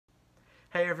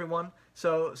Hey everyone.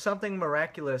 So something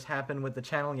miraculous happened with the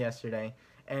channel yesterday,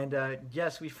 and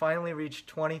yes, we finally reached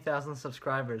 20,000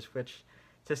 subscribers, which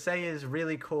to say is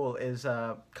really cool is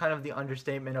kind of the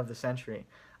understatement of the century.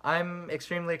 I'm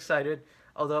extremely excited,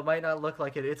 although it might not look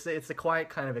like it. It's a quiet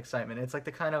kind of excitement. It's like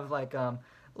the kind of like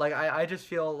I just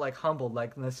feel like humbled,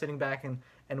 like sitting back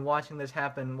and watching this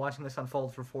happen, watching this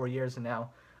unfold for 4 years, and now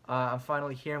I'm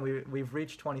finally here, and we've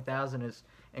reached 20,000 is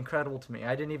incredible to me.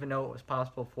 I didn't even know it was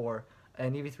possible for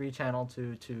an EV3 channel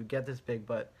to get this big,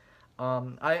 but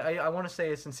I want to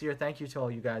say a sincere thank you to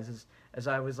all you guys, as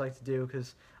I always like to do,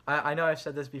 because I know I've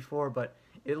said this before, but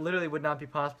it literally would not be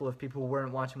possible if people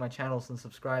weren't watching my channels and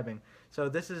subscribing. So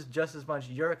this is just as much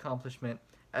your accomplishment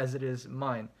as it is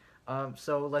mine.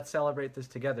 So let's celebrate this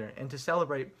together. And to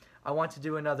celebrate, I want to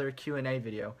do another Q&A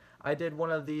video. I did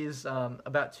one of these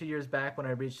about 2 years back when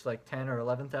I reached like 10 or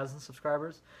 11,000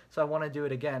 subscribers. So I want to do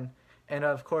it again. And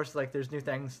of course, like there's new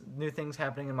things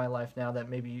happening in my life now that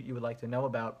maybe you would like to know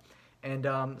about. And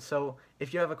so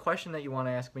if you have a question that you want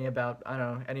to ask me about, I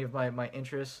don't know, any of my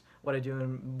interests, what I do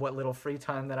in what little free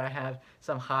time that I have,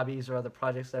 some hobbies or other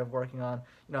projects that I'm working on,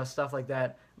 stuff like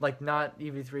that, like not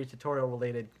EV3 tutorial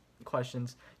related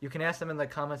questions, you can ask them in the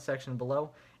comment section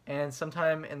below. And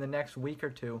sometime in the next week or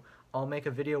two, I'll make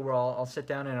a video where I'll sit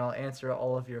down and I'll answer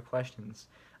all of your questions.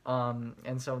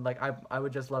 And so like I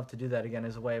would just love to do that again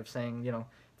as a way of saying,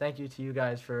 thank you to you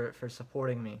guys for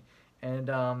supporting me.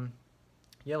 And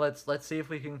yeah, let's see if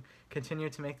we can continue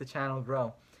to make the channel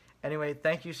grow. Anyway,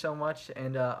 thank you so much,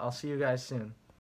 and I'll see you guys soon.